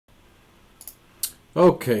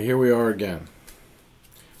Okay, here we are again.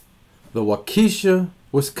 The Waukesha,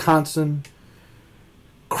 Wisconsin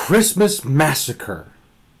Christmas Massacre.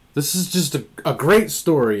 This is just a great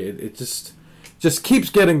story. It just keeps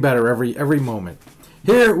getting better every moment.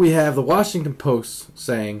 Here we have the Washington Post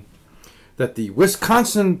saying that the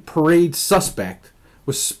Wisconsin parade suspect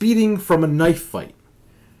was speeding from a knife fight.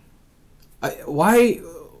 Why?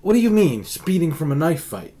 What do you mean, speeding from a knife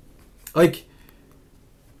fight? Like,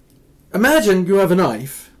 imagine you have a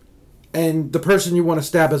knife and the person you want to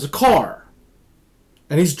stab has a car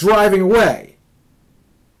and he's driving away.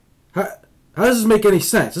 How does this make any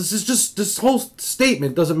sense? This whole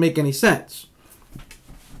statement doesn't make any sense.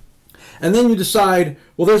 And then you decide,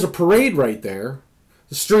 well, there's a parade right there.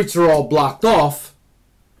 The streets are all blocked off.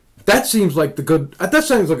 That seems like a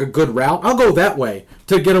good route. I'll go that way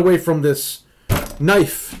to get away from this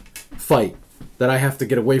knife fight that I have to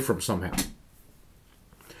get away from somehow.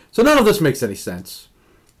 So none of this makes any sense.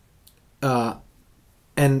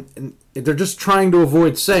 And they're just trying to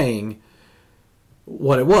avoid saying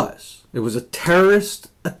what it was. It was a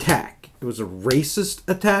terrorist attack. It was a racist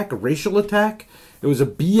attack, a racial attack. It was a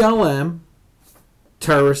BLM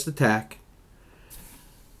terrorist attack.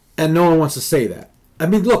 And no one wants to say that. I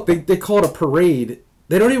mean, look, they call it a parade.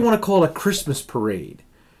 They don't even want to call it a Christmas parade.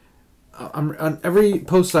 On every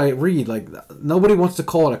post I read, like, nobody wants to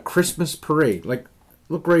call it a Christmas parade. Like,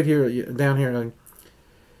 look right here, down here.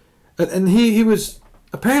 And he was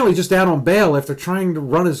apparently just out on bail after trying to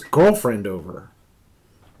run his girlfriend over.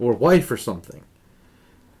 Or wife or something.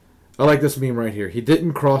 I like this meme right here. He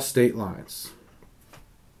didn't cross state lines.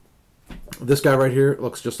 This guy right here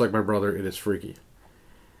looks just like my brother. It is freaky.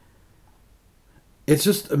 It's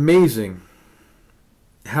just amazing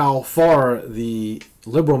how far the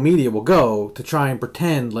liberal media will go to try and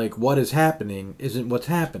pretend like what is happening isn't what's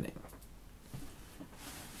happening.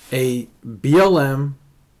 A BLM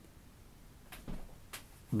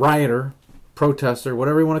rioter, protester,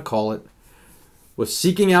 whatever you want to call it, was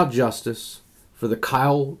seeking out justice for the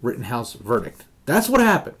Kyle Rittenhouse verdict. That's what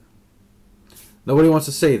happened. Nobody wants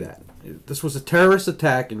to say that. This was a terrorist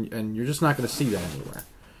attack, and you're just not going to see that anywhere.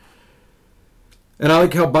 And I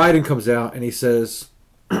like how Biden comes out and he says,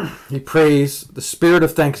 he prays, the spirit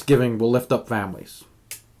of Thanksgiving will lift up families.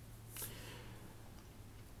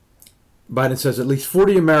 Biden says at least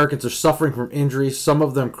 40 Americans are suffering from injuries, some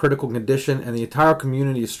of them critical condition, and the entire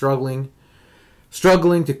community is struggling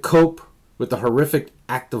to cope with the horrific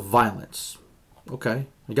act of violence. Okay,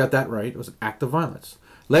 you got that right. It was an act of violence.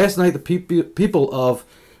 Last night, the people of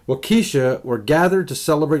Waukesha were gathered to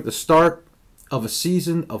celebrate the start of a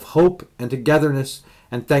season of hope and togetherness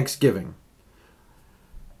and Thanksgiving.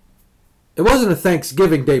 It wasn't a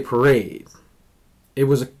Thanksgiving Day parade. It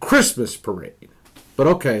was a Christmas parade. But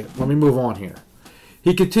okay, let me move on here.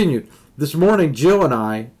 He continued, this morning, Jill and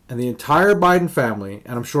I and the entire Biden family,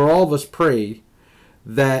 and I'm sure all of us pray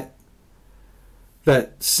that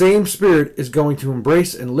same spirit is going to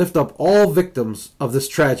embrace and lift up all victims of this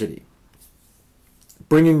tragedy,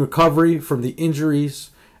 bringing recovery from the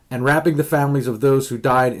injuries and wrapping the families of those who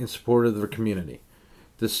died in support of their community.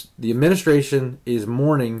 The administration is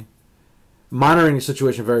monitoring the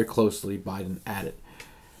situation very closely, Biden added.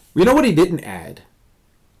 You know what he didn't add?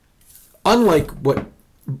 Unlike what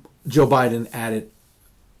Joe Biden added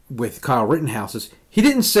with Kyle Rittenhouse, is he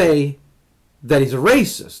didn't say that he's a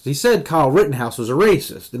racist. He said Kyle Rittenhouse was a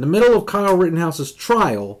racist. In the middle of Kyle Rittenhouse's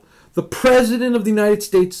trial, the President of the United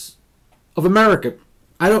States of America,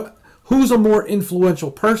 who's a more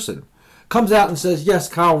influential person, comes out and says, yes,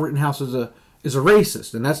 Kyle Rittenhouse is a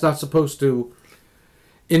racist, and that's not supposed to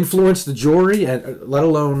influence the jury, let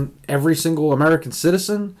alone every single American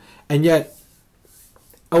citizen. And yet,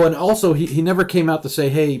 and also he never came out to say,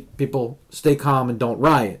 hey, people, stay calm and don't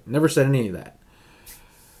riot. Never said any of that.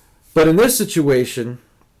 But in this situation,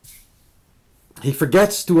 he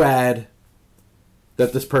forgets to add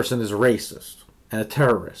that this person is a racist and a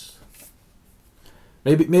terrorist.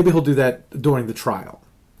 Maybe he'll do that during the trial.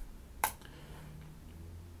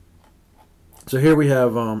 So here we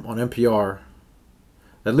have on NPR,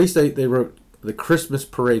 at least they wrote the Christmas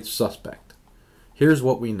parade suspect. Here's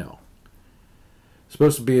what we know.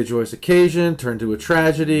 Supposed to be a joyous occasion, turned to a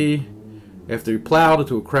tragedy after he plowed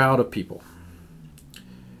into a crowd of people.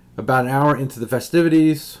 About an hour into the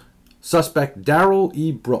festivities, suspect Darrell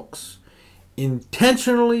E. Brooks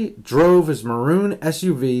intentionally drove his maroon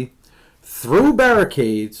SUV through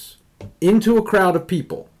barricades into a crowd of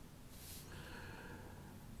people.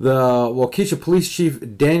 The Waukesha Police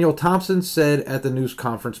Chief Daniel Thompson said at the news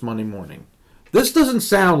conference Monday morning, this doesn't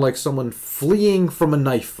sound like someone fleeing from a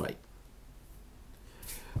knife fight.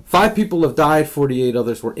 5 people have died, 48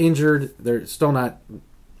 others were injured. They're still not...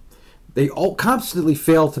 They all constantly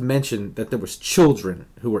fail to mention that there was children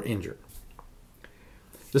who were injured.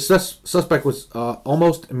 The suspect was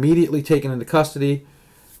almost immediately taken into custody.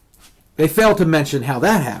 They failed to mention how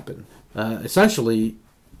that happened. Essentially,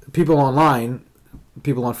 people online,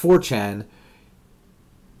 people on 4chan,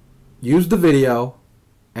 used the video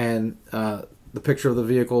and the picture of the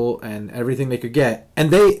vehicle and everything they could get,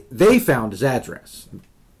 and they found his address.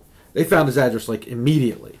 They found his address like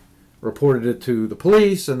immediately, reported it to the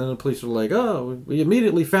police, and then the police were like, "Oh, we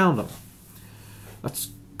immediately found him." That's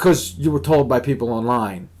because you were told by people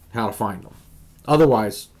online how to find them.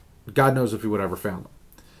 Otherwise, God knows if you would ever found them.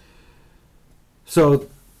 So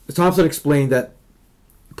Thompson explained that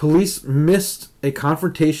police missed a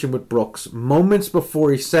confrontation with Brooks moments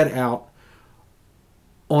before he set out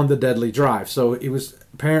on the deadly drive. So he was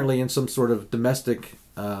apparently in some sort of domestic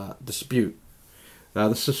dispute.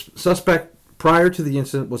 The suspect, prior to the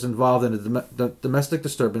incident, was involved in a domestic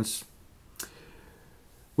disturbance,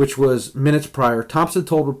 which was minutes prior, Thompson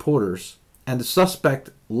told reporters, and the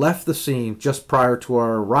suspect left the scene just prior to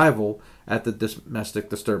our arrival at the domestic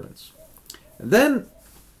disturbance. And then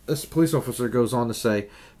this police officer goes on to say,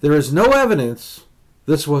 there is no evidence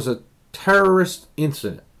this was a terrorist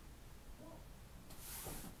incident.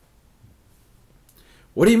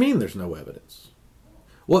 What do you mean there's no evidence?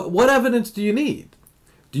 What evidence do you need?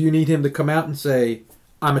 Do you need him to come out and say,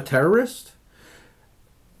 I'm a terrorist?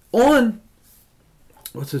 On,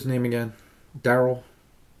 what's his name again? Daryl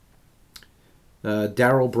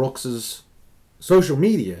Brooks's social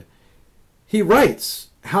media, he writes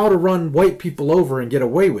how to run white people over and get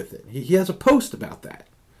away with it. He has a post about that.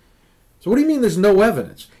 So what do you mean there's no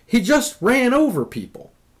evidence? He just ran over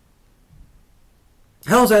people.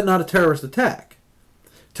 How is that not a terrorist attack?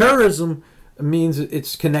 Terrorism means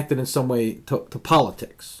it's connected in some way to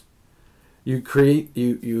politics. You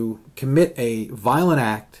commit a violent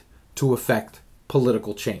act to effect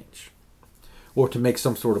political change or to make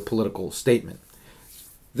some sort of political statement.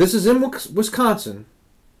 This is in Wisconsin.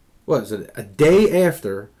 What is it? A day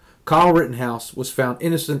after Kyle Rittenhouse was found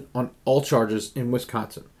innocent on all charges in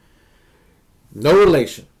Wisconsin. No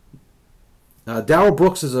relation. Darrell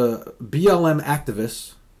Brooks is a BLM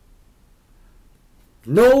activist.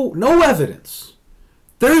 No evidence.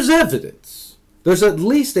 There's evidence. There's at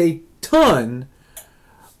least a ton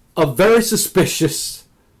of very suspicious,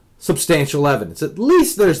 substantial evidence. At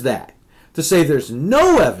least there's that. To say there's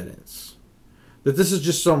no evidence that this is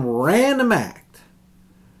just some random act.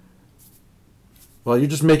 Well, you're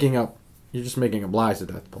just making up lies at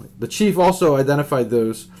that point. The chief also identified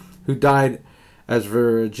those who died as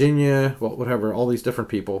Virginia, well, whatever, all these different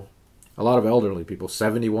people. A lot of elderly people,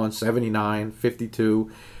 71, 79,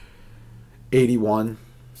 52, 81.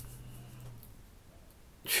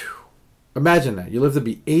 Whew. Imagine that. You live to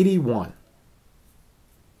be 81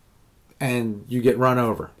 and you get run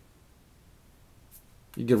over.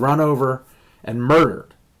 You get run over and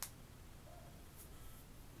murdered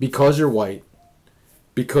because you're white,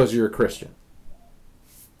 because you're a Christian.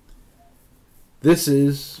 This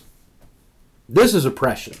is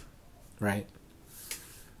oppression, right?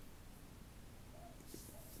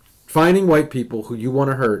 Finding white people who you want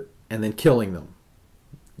to hurt and then killing them.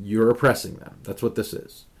 You're oppressing them. That's what this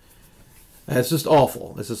is. And it's just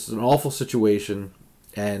awful. This is an awful situation.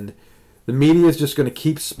 And the media is just going to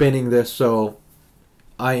keep spinning this. So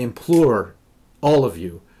I implore all of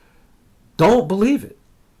you, don't believe it.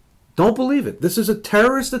 Don't believe it. This is a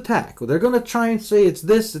terrorist attack. They're going to try and say it's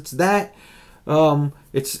this, it's that.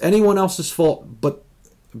 It's anyone else's fault. But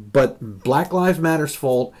Black Lives Matter's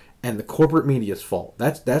fault. And the corporate media's fault.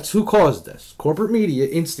 That's who caused this. Corporate media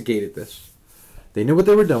instigated this. They knew what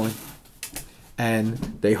they were doing. And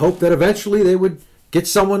they hoped that eventually they would get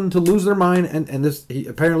someone to lose their mind. And he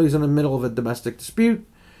apparently is in the middle of a domestic dispute.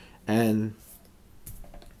 And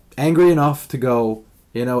angry enough to go,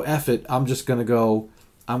 F it. I'm going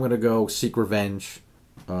to go seek revenge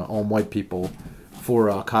on white people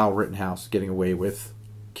for Kyle Rittenhouse getting away with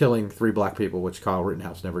killing 3 black people, which Kyle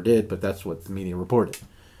Rittenhouse never did. But that's what the media reported.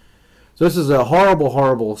 So this is a horrible,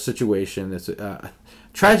 horrible situation. It's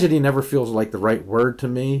tragedy never feels like the right word to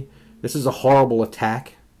me. This is a horrible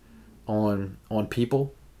attack on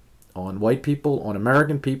people, on white people, on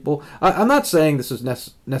American people. I'm not saying this is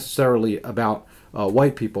necessarily about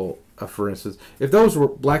white people, for instance. If those were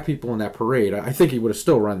black people in that parade, I think he would have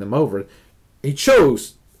still run them over. He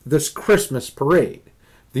chose this Christmas parade.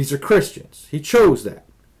 These are Christians. He chose that.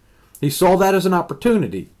 He saw that as an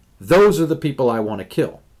opportunity. Those are the people I want to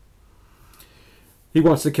kill. He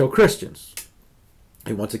wants to kill Christians.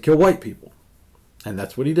 He wants to kill white people. And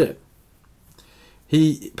that's what he did.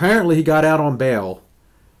 He got out on bail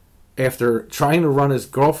after trying to run his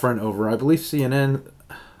girlfriend over. I believe CNN,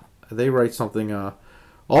 they write something.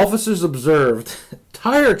 Officers observed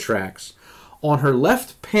tire tracks on her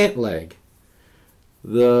left pant leg,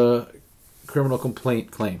 the criminal complaint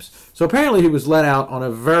claims. So apparently he was let out on a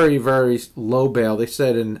very, very low bail. They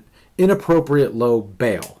said an inappropriate low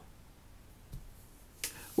bail.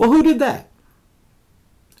 Well, who did that?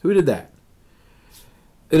 Who did that?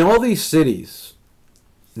 In all these cities,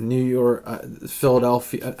 New York,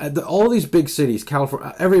 Philadelphia, all these big cities,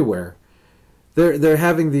 California, everywhere, they're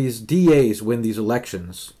having these DAs win these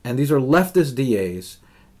elections, and these are leftist DAs,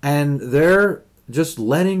 and they're just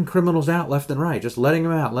letting criminals out left and right, just letting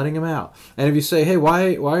them out, letting them out. And if you say, hey,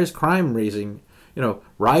 why is crime rising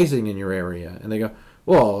in your area? And they go,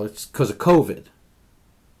 well, it's because of COVID.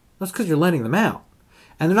 That's because you're letting them out.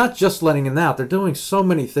 And they're not just letting them out. They're doing so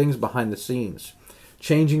many things behind the scenes,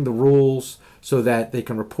 changing the rules so that they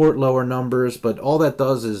can report lower numbers. But all that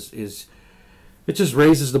does is it just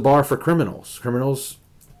raises the bar for criminals. Criminals,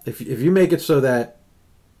 if you make it so that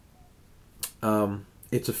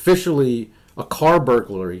it's officially a car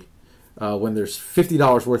burglary when there's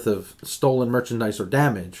 $50 worth of stolen merchandise or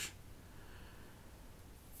damage,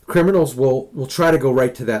 criminals will try to go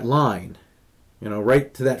right to that line,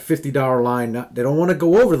 right to that $50 line. They don't want to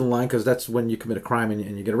go over the line because that's when you commit a crime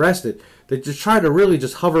and you get arrested. They just try to really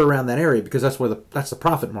just hover around that area because that's the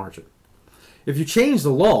profit margin. If you change the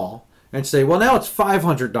law and say, well, now it's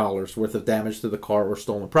 $500 worth of damage to the car or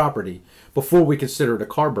stolen property before we consider it a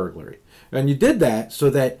car burglary, and you did that so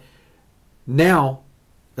that now,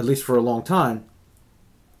 at least for a long time,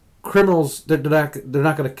 criminals they're not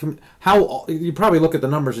going to commit. How you probably look at the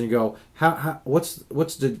numbers and you go, what's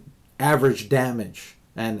the average damage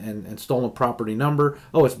and stolen property number?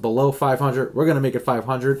 Oh, it's below 500. We're going to make it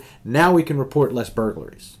 500. Now we can report less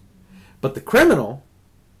burglaries. But the criminal,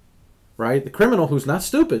 right? The criminal who's not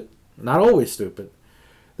stupid, not always stupid,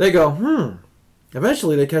 they go,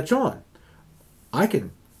 eventually they catch on. I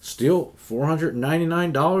can steal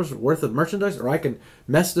 $499 worth of merchandise, or I can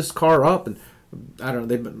mess this car up. And I don't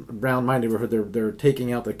know, around my neighborhood, they're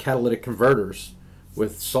taking out the catalytic converters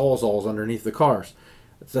with sawzalls underneath the cars.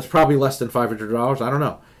 That's probably less than $500. I don't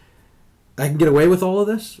know. I can get away with all of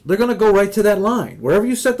this? They're going to go right to that line. Wherever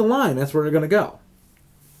you set the line, that's where they're going to go.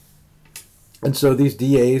 And so these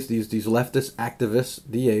DAs, these leftist activist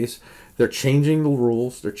DAs, they're changing the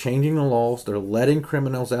rules, they're changing the laws, they're letting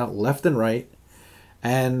criminals out left and right.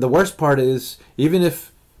 And the worst part is, even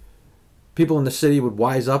if people in the city would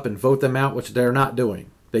wise up and vote them out, which they're not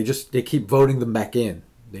doing, they keep voting them back in.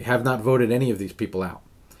 They have not voted any of these people out.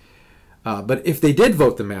 But if they did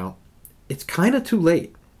vote them out, it's kind of too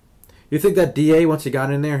late. You think that DA, once he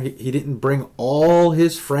got in there, he didn't bring all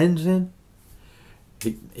his friends in?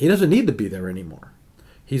 He doesn't need to be there anymore.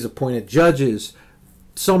 He's appointed judges,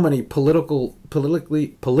 so many politically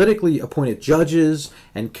appointed judges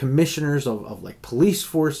and commissioners of like police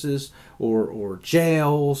forces or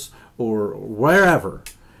jails or wherever.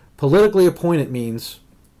 Politically appointed means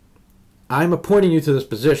I'm appointing you to this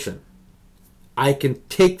position. I can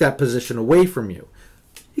take that position away from you.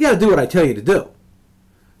 You got to do what I tell you to do.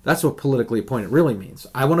 That's what politically appointed really means.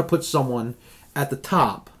 I want to put someone at the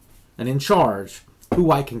top and in charge who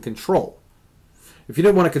I can control. If you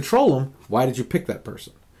didn't want to control them, why did you pick that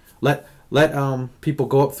person? Let people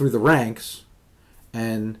go up through the ranks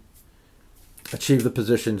and achieve the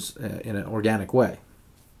positions in an organic way.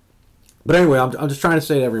 But anyway, I'm just trying to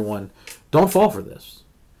say to everyone, don't fall for this.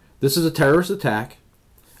 This is a terrorist attack.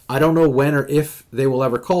 I don't know when or if they will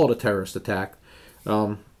ever call it a terrorist attack.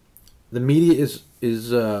 The media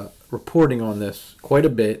is reporting on this quite a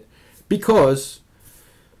bit because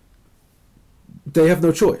they have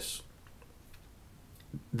no choice.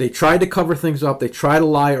 They try to cover things up. They try to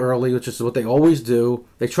lie early, which is what they always do.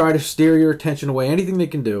 They try to steer your attention away, anything they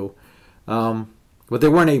can do, but they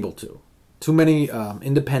weren't able to. Too many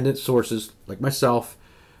independent sources, like myself,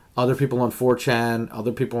 other people on 4chan,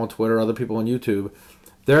 other people on Twitter, other people on YouTube,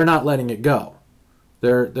 they're not letting it go.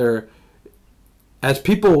 They're as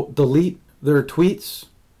people delete their tweets,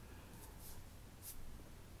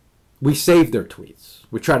 we save their tweets.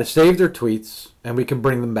 We try to save their tweets, and we can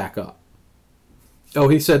bring them back up. Oh,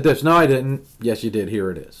 he said this. No, I didn't. Yes, you did.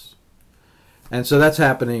 Here it is. And so that's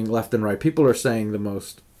happening left and right. People are saying the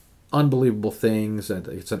most unbelievable things, and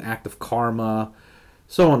it's an act of karma,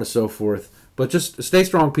 so on and so forth. But just stay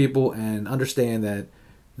strong, people, and understand that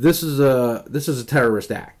this is a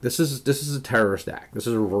terrorist act. This is a terrorist act. This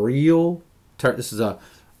is a real. This is a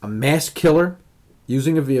mass killer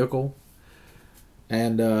using a vehicle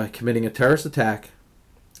and committing a terrorist attack.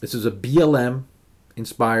 This is a BLM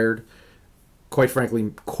inspired quite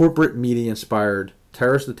frankly, corporate media-inspired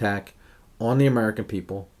terrorist attack on the American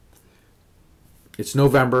people. It's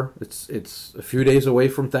November. It's a few days away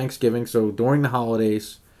from Thanksgiving, so during the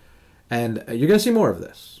holidays, and you're going to see more of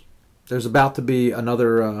this. There's about to be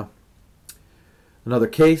another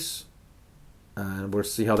case, and we'll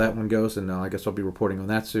see how that one goes, and I guess I'll be reporting on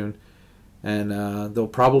that soon. And there'll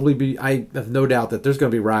probably be, I have no doubt that there's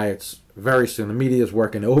going to be riots very soon. The media is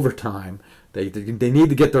working overtime. They need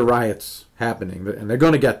to get their riots happening, and they're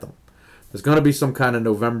going to get them. There's going to be some kind of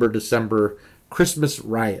November, December, Christmas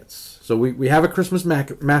riots. So we have a Christmas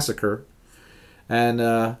massacre, and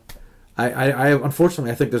I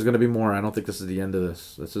unfortunately I think there's going to be more. I don't think this is the end of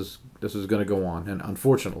this. This is going to go on, and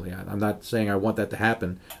unfortunately, I'm not saying I want that to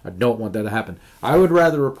happen. I don't want that to happen. I would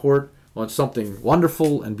rather report on something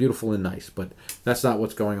wonderful and beautiful and nice, but that's not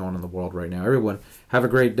what's going on in the world right now. Everyone, have a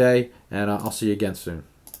great day, and I'll see you again soon.